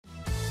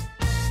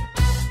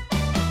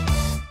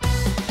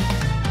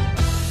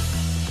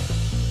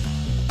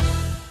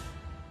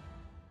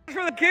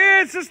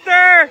Kid,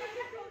 sister!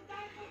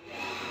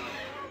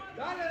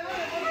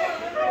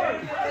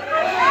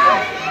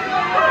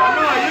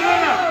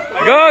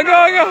 Go,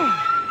 go, go!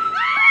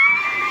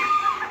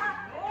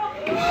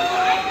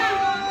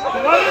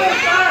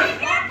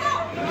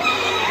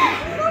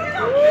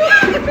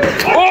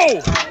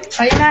 Oh!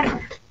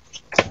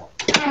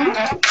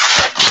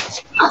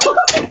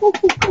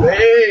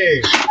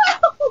 Hey!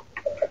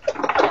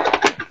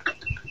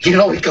 You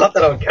know we got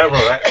that on camera,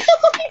 right?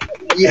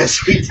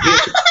 Yes, we did.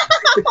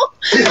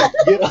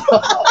 Get off.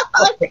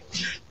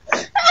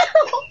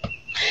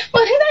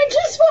 Why did I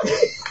just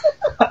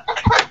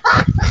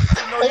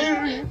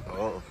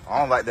Oh, I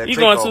don't like that. You're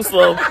going too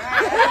slow.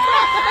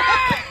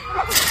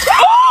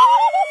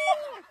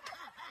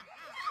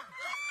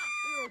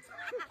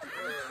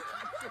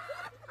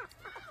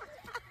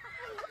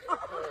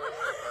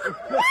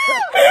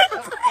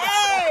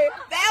 Hey,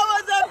 that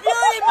was a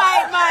beauty,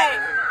 Mike.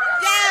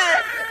 Yes.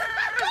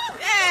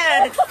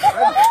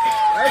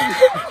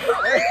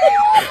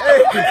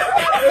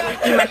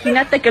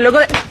 Imagínate que luego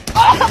de...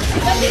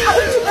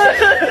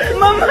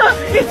 Mamá,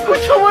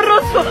 escucho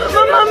borroso.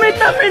 Mamá,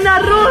 métame en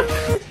arroz.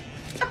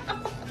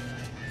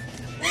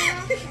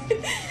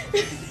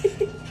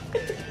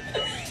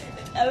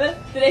 A ver,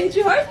 did I hit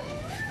you hard?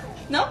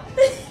 No?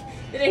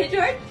 Did I hit you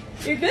hard?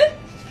 You're good?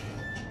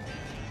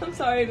 I'm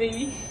sorry,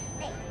 baby.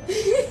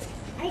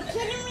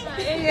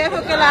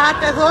 Eso que la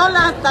dejaste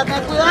sola, ten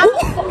cuidado.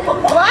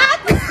 What?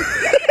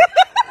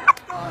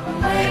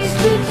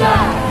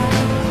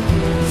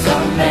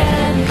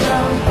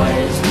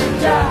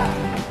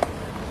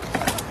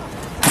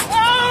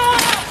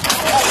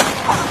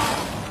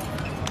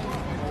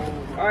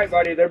 All right,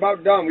 buddy, they're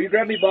about done. Will you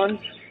grab me buns?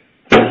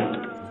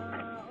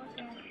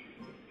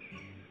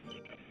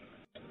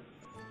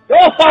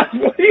 Oh, what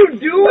are you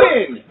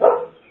doing?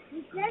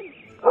 You said grab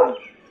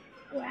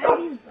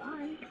these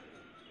buns.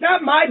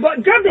 Not my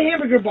buns. Grab the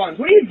hamburger buns.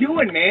 What are you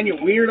doing, man, you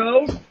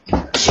weirdo?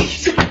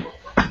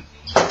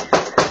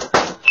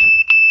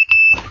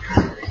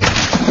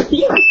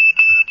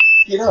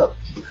 Get up.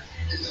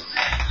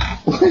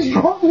 What is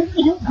wrong with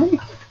you?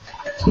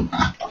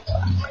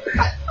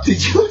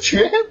 Did you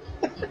trip?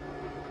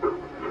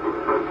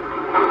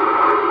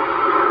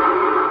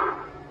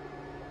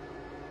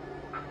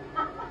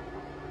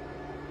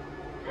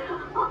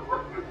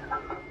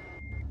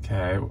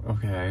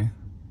 Okay.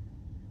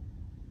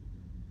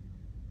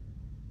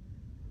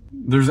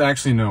 There's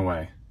actually no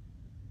way.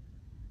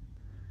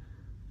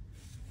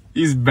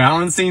 He's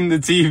balancing the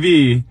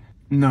TV.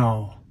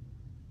 No.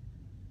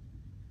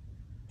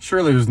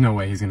 Surely there's no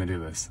way he's gonna do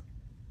this.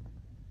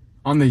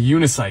 On the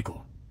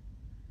unicycle.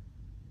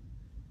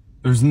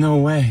 There's no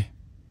way.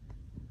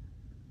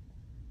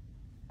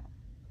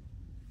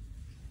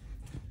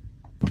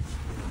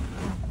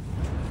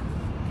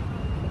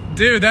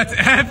 Dude, that's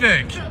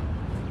epic!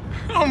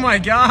 Oh my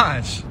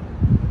gosh!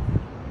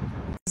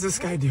 What is this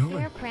guy doing?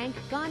 Hair prank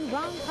gone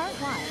wrong part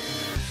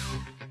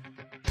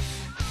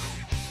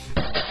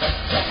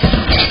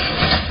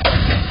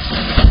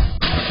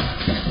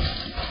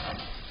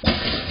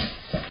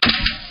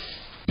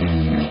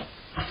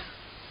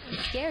 1.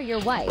 Scare your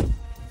wife.